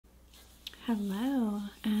Hello,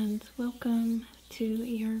 and welcome to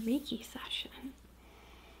your Reiki session.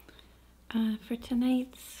 For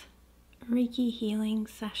tonight's Reiki healing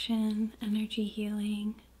session, energy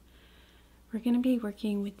healing, we're going to be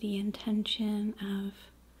working with the intention of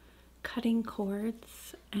cutting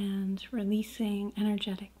cords and releasing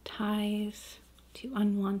energetic ties to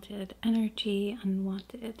unwanted energy,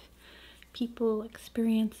 unwanted people,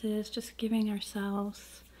 experiences, just giving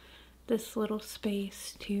ourselves this little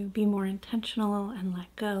space to be more intentional and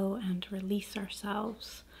let go and release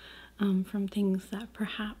ourselves from things that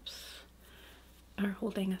perhaps are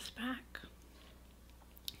holding us back.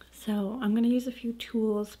 So I'm going to use a few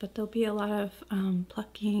tools, but there'll be a lot of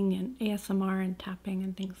plucking and ASMR and tapping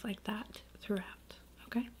and things like that throughout,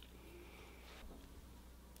 okay?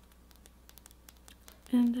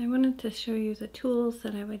 And I wanted to show you the tools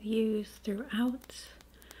that I would use throughout.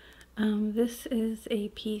 This is a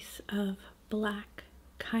piece of black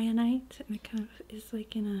kyanite, and it kind of is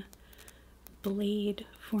like in a blade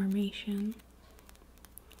formation.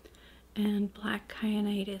 And black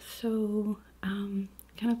kyanite is so kind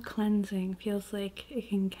of cleansing, feels like it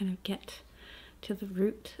can kind of get to the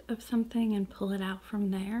root of something and pull it out from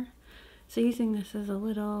there. So using this as a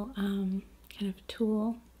little kind of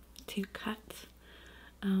tool to cut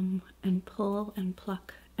and pull and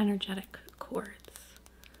pluck energetic cords.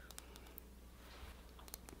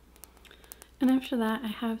 And after that, I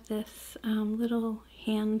have this little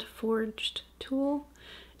hand-forged tool.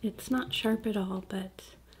 It's not sharp at all, but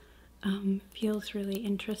feels really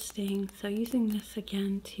interesting. So using this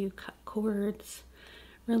again to cut cords,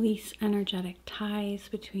 release energetic ties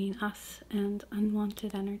between us and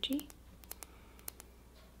unwanted energy.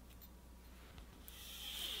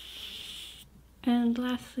 And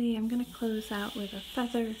lastly, I'm going to close out with a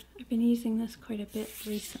feather. I've been using this quite a bit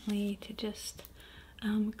recently to just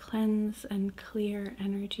cleanse and clear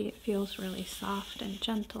energy. It feels really soft and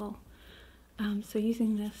gentle. So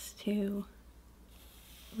using this to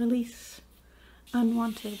release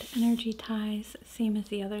unwanted energy ties, same as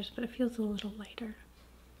the others, but it feels a little lighter.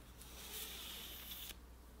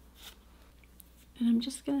 And I'm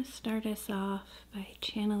just going to start us off by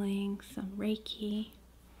channeling some Reiki,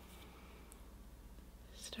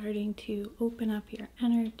 starting to open up your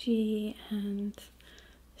energy and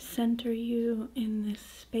center you in this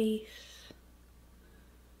space,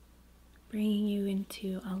 bringing you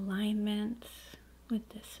into alignment with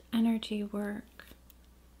this energy work,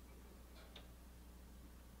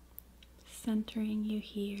 centering you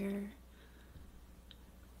here,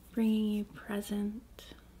 bringing you present.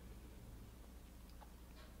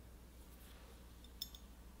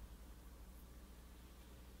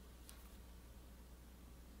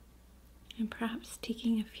 And perhaps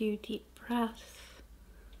taking a few deep breaths.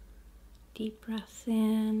 Deep breaths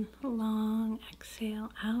in, long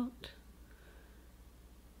exhale out.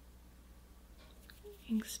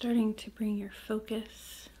 And starting to bring your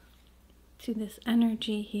focus to this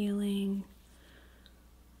energy healing.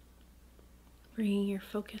 Bringing your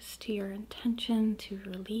focus to your intention to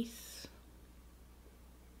release.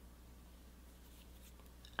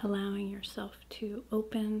 Allowing yourself to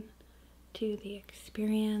open to the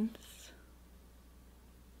experience.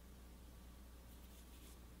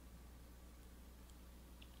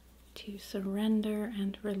 To surrender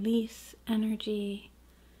and release energy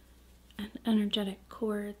and energetic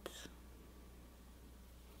cords.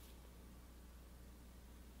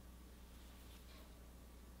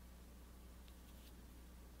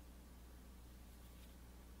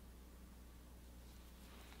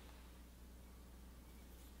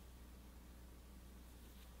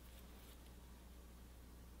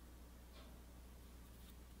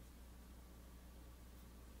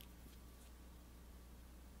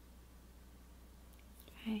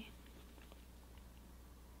 Okay.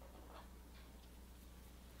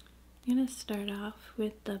 I'm going to start off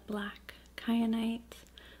with the black kyanite.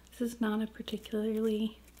 This is not a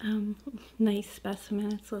particularly nice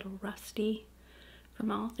specimen. It's a little rusty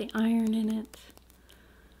from all the iron in it.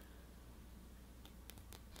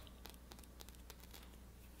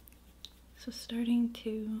 So starting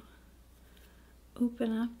to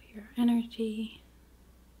open up your energy.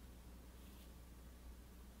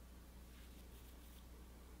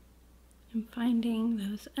 And finding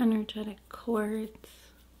those energetic cords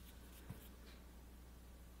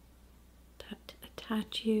that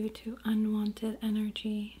attach you to unwanted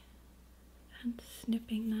energy and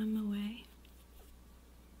snipping them away.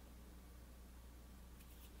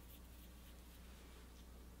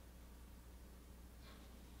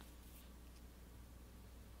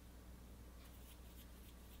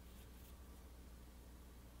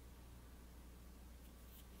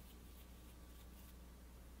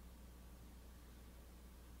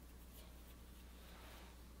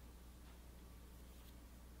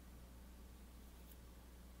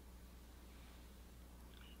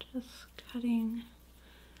 just cutting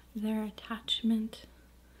their attachment,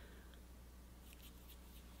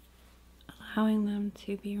 allowing them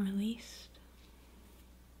to be released.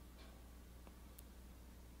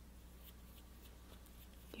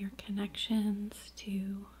 Your connections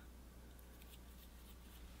to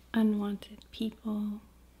unwanted people,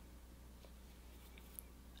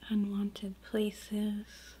 unwanted places,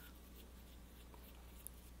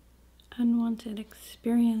 unwanted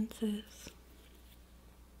experiences.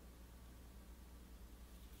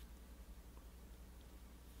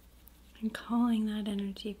 And calling that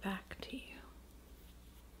energy back to you,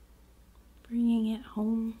 bringing it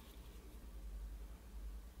home.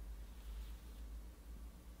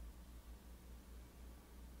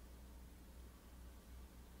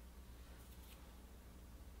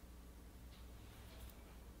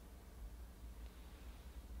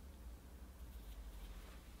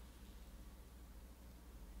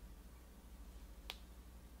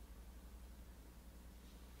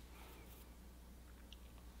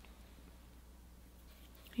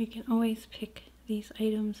 You can always pick these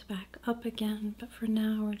items back up again, but for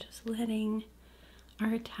now we're just letting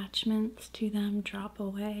our attachments to them drop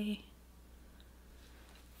away,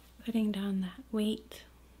 putting down that weight.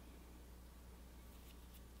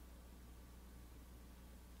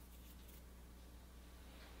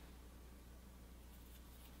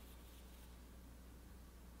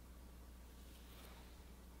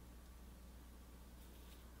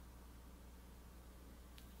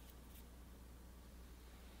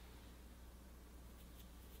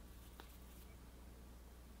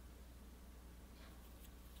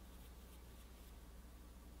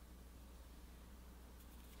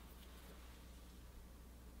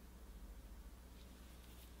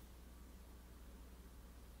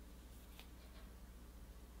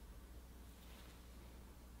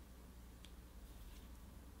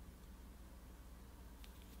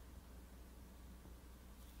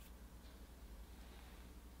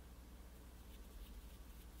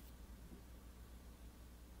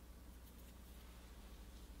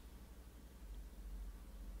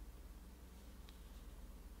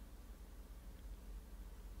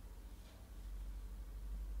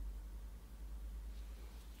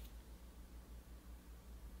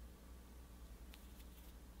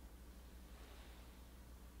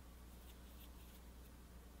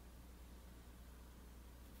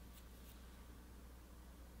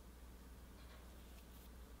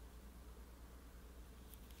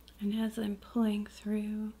 And as I'm pulling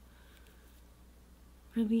through,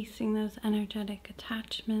 releasing those energetic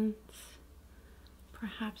attachments,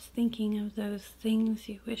 perhaps thinking of those things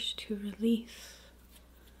you wish to release,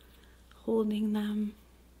 holding them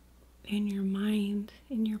in your mind,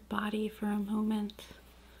 in your body for a moment,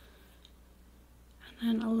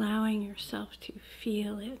 and then allowing yourself to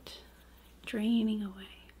feel it draining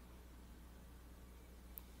away.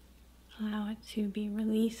 Allow it to be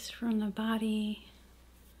released from the body,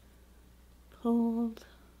 pulled,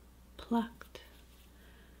 plucked,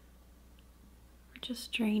 or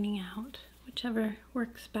just draining out, whichever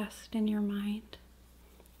works best in your mind,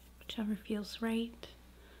 whichever feels right,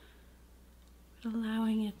 but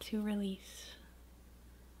allowing it to release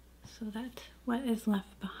so that what is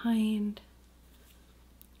left behind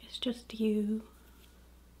is just you,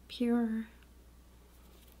 pure,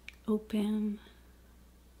 open,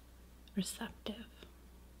 receptive.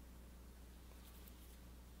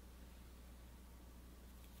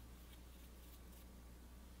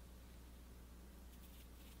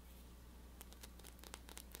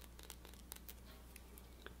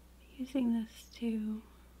 Using this to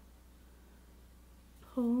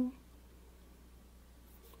pull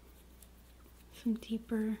some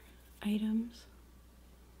deeper items.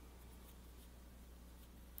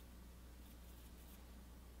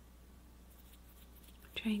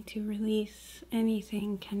 Trying to release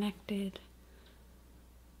anything connected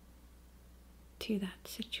to that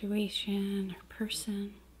situation or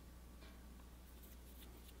person.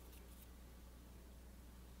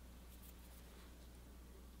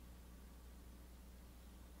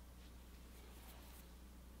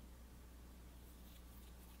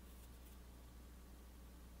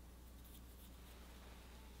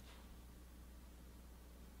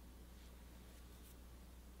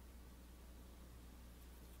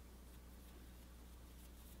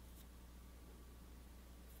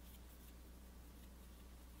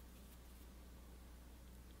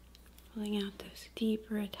 Pulling out those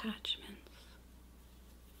deeper attachments.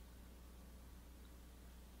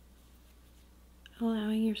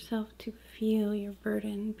 Allowing yourself to feel your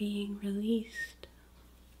burden being released.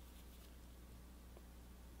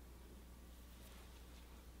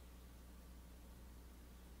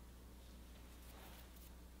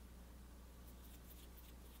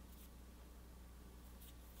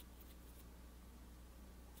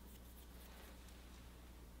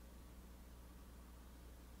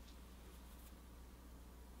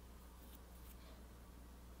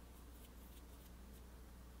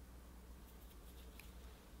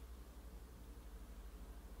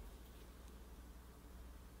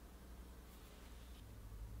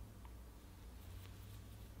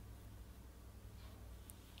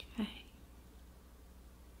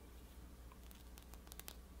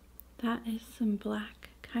 That is some black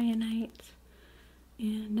kyanite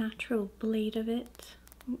and natural blade of it.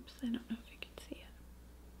 Oops, I don't know if you can see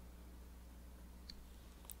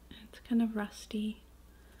it. It's kind of rusty.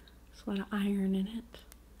 There's a lot of iron in it.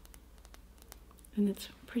 And it's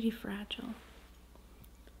pretty fragile,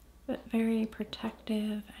 but very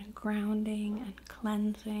protective and grounding and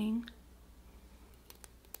cleansing.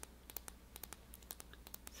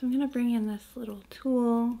 So I'm going to bring in this little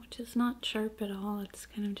tool, which is not sharp at all. It's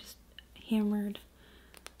kind of just hammered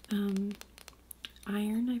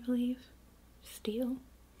iron, I believe. Steel.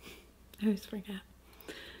 I always forget.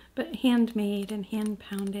 But handmade and hand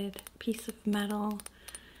pounded piece of metal.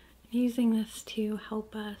 I'm using this to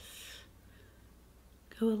help us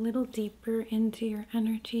go a little deeper into your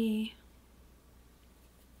energy.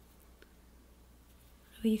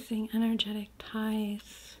 Releasing energetic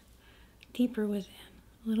ties deeper within.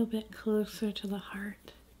 A little bit closer to the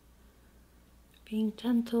heart, being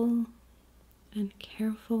gentle and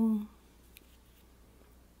careful,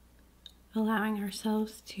 allowing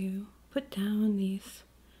ourselves to put down these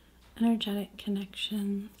energetic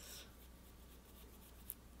connections,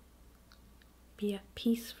 be at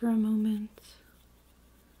peace for a moment,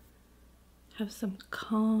 have some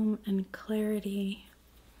calm and clarity,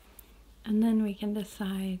 and then we can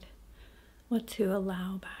decide what to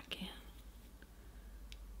allow back in.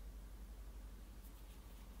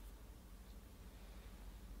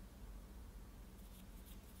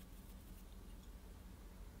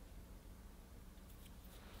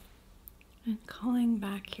 And calling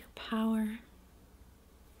back your power,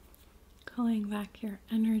 calling back your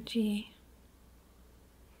energy,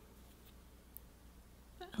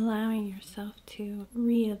 allowing yourself to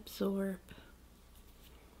reabsorb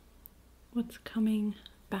what's coming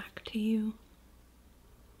back to you,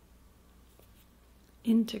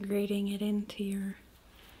 integrating it into your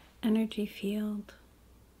energy field.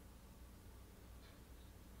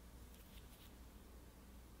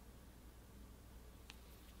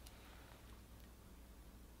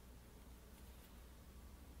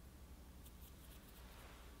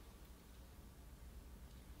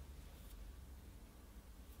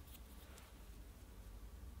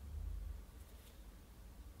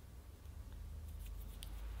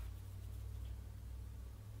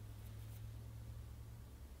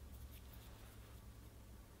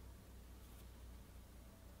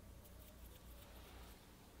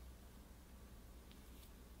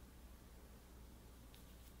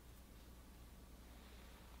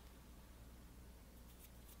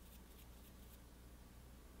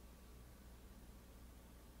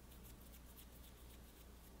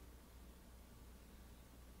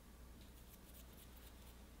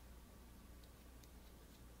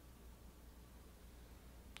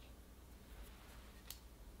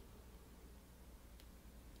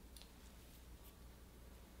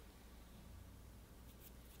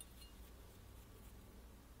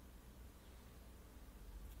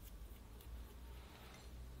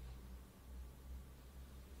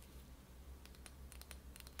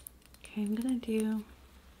 Okay, I'm gonna do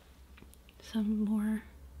some more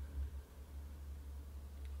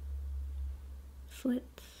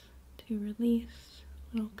slits to release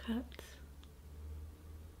little cuts.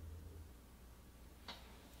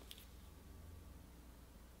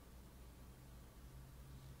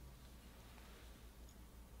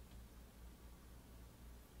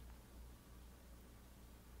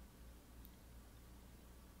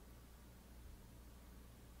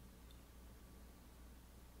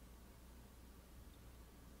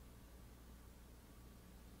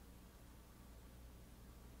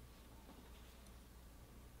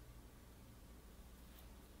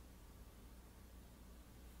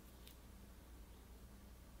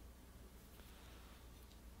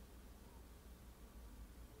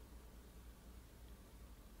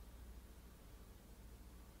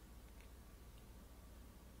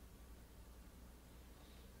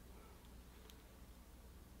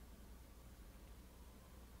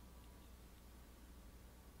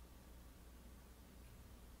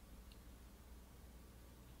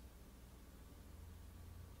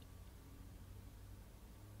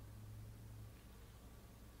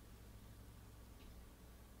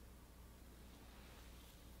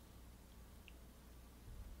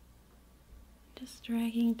 Just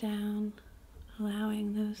dragging down,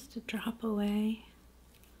 allowing those to drop away.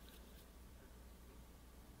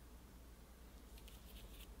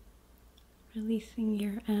 Releasing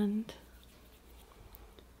your end.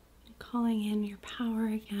 And calling in your power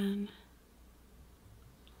again.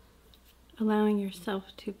 Allowing yourself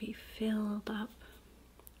to be filled up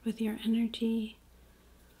with your energy.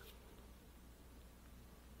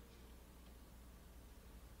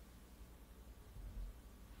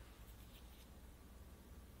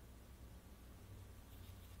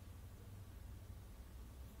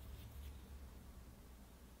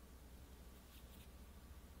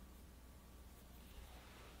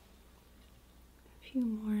 few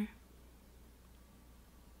more.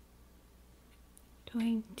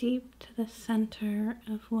 Going deep to the center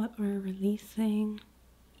of what we're releasing.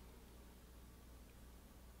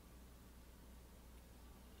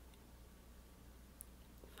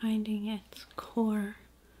 Finding its core,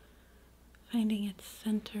 finding its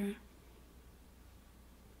center,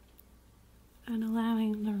 and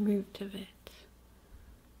allowing the root of it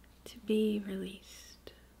to be released.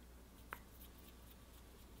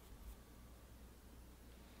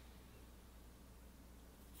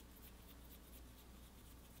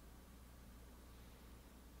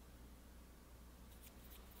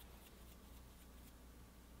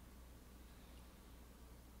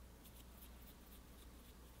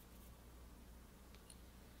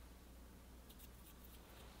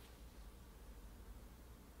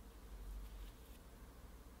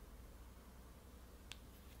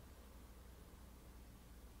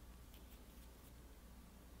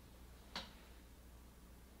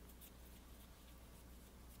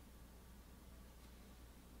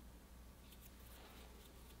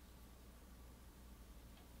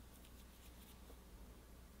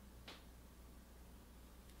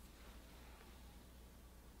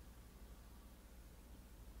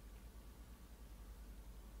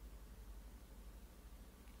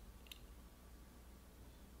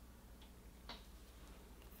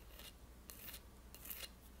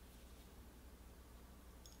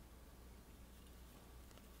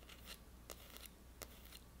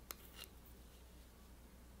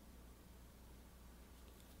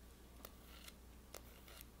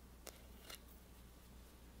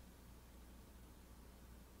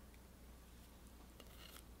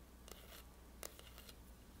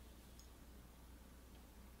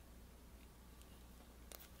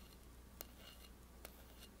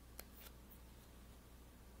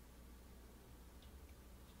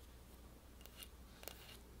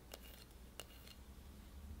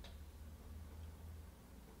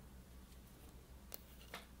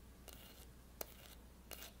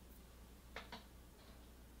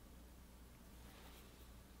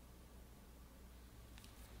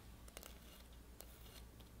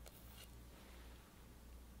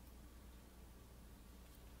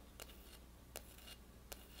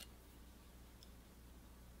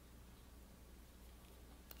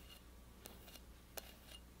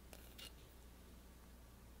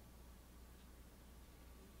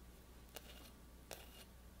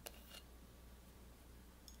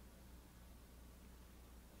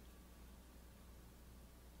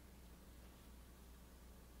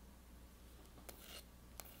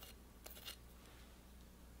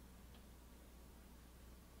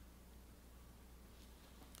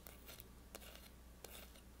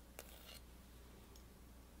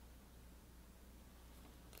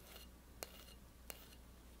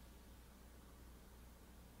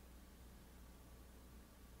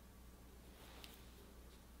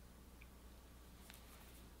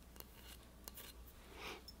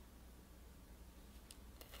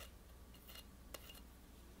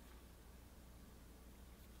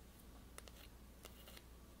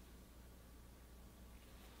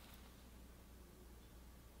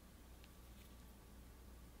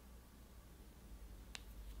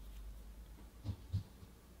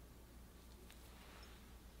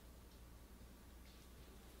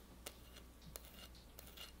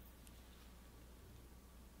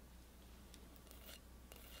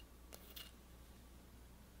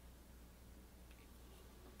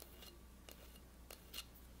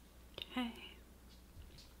 Okay.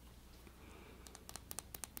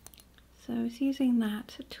 So I was using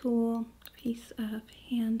that tool, piece of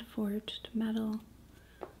hand-forged metal.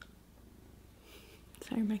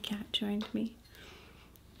 Sorry, my cat joined me.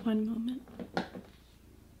 One moment.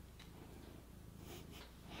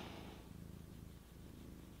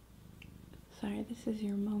 Sorry, this is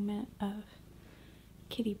your moment of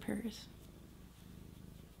kitty purrs.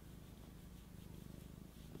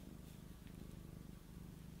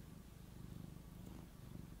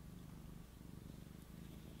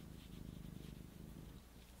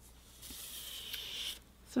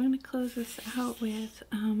 So I'm going to close this out with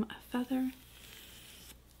a feather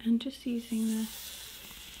and just using this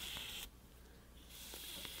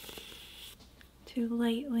to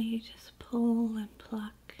lightly just pull and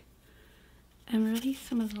pluck and release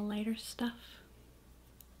some of the lighter stuff.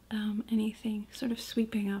 Anything sort of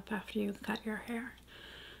sweeping up after you cut your hair.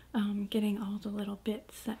 Getting all the little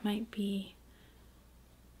bits that might be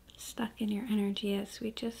stuck in your energy as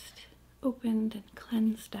we just opened and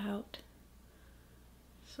cleansed out.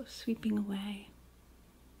 So sweeping away.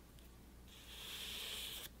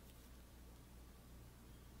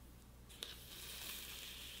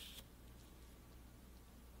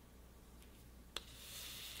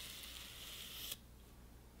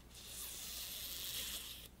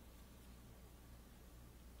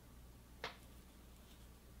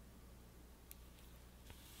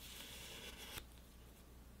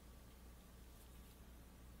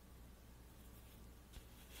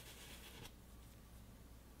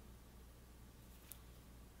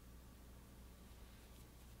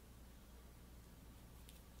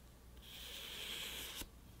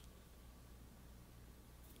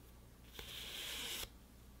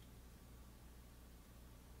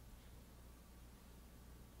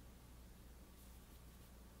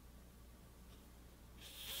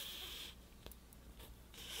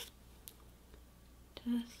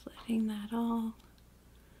 Just letting that all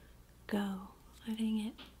go, letting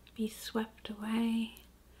it be swept away,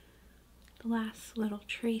 the last little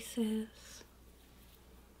traces,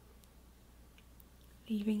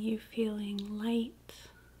 leaving you feeling light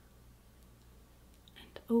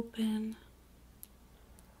and open,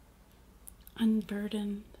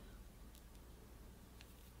 unburdened,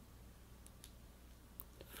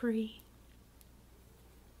 free.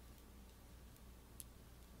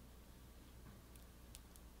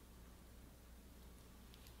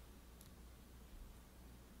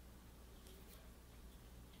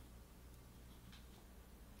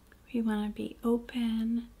 We want to be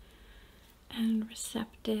open and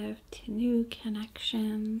receptive to new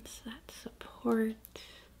connections that support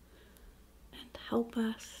and help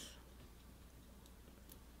us.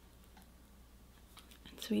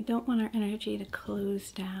 And so we don't want our energy to close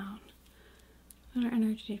down. We want our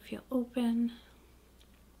energy to feel open,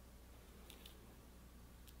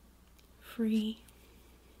 free.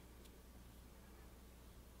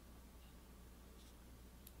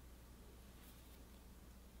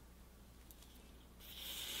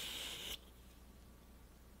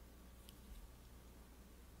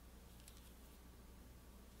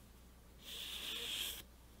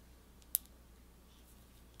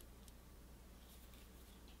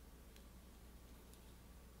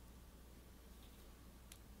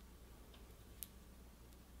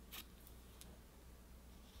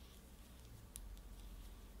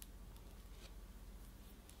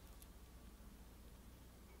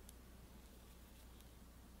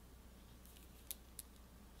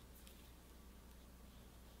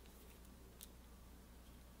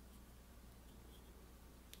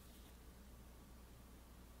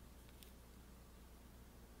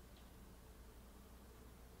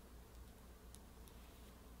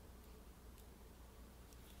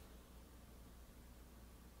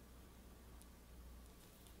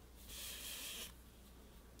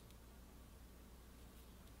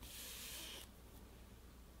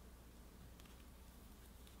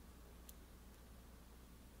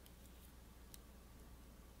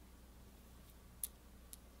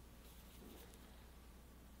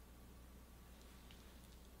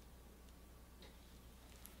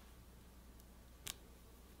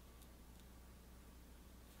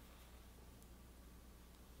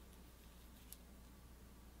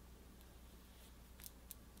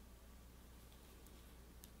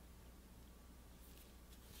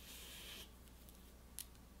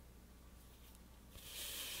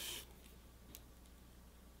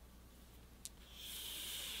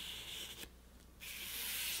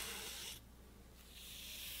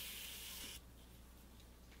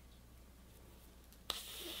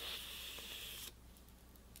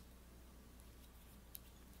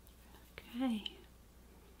 Okay.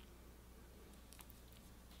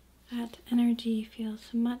 That energy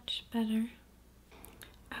feels much better.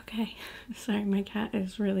 Okay, sorry, my cat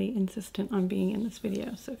is really insistent on being in this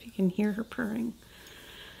video, so if you can hear her purring,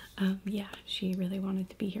 yeah, she really wanted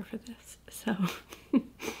to be here for this. So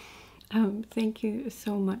thank you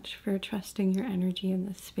so much for trusting your energy in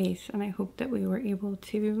this space, and I hope that we were able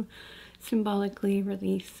to symbolically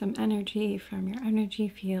release some energy from your energy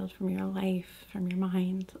field, from your life, from your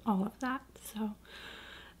mind, all of that. So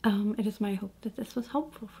it is my hope that this was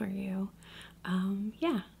helpful for you.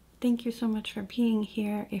 Yeah, thank you so much for being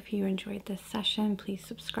here. If you enjoyed this session, please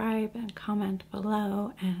subscribe and comment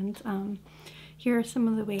below, and here are some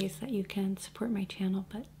of the ways that you can support my channel.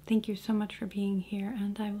 But thank you so much for being here,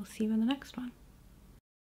 and I will see you in the next one.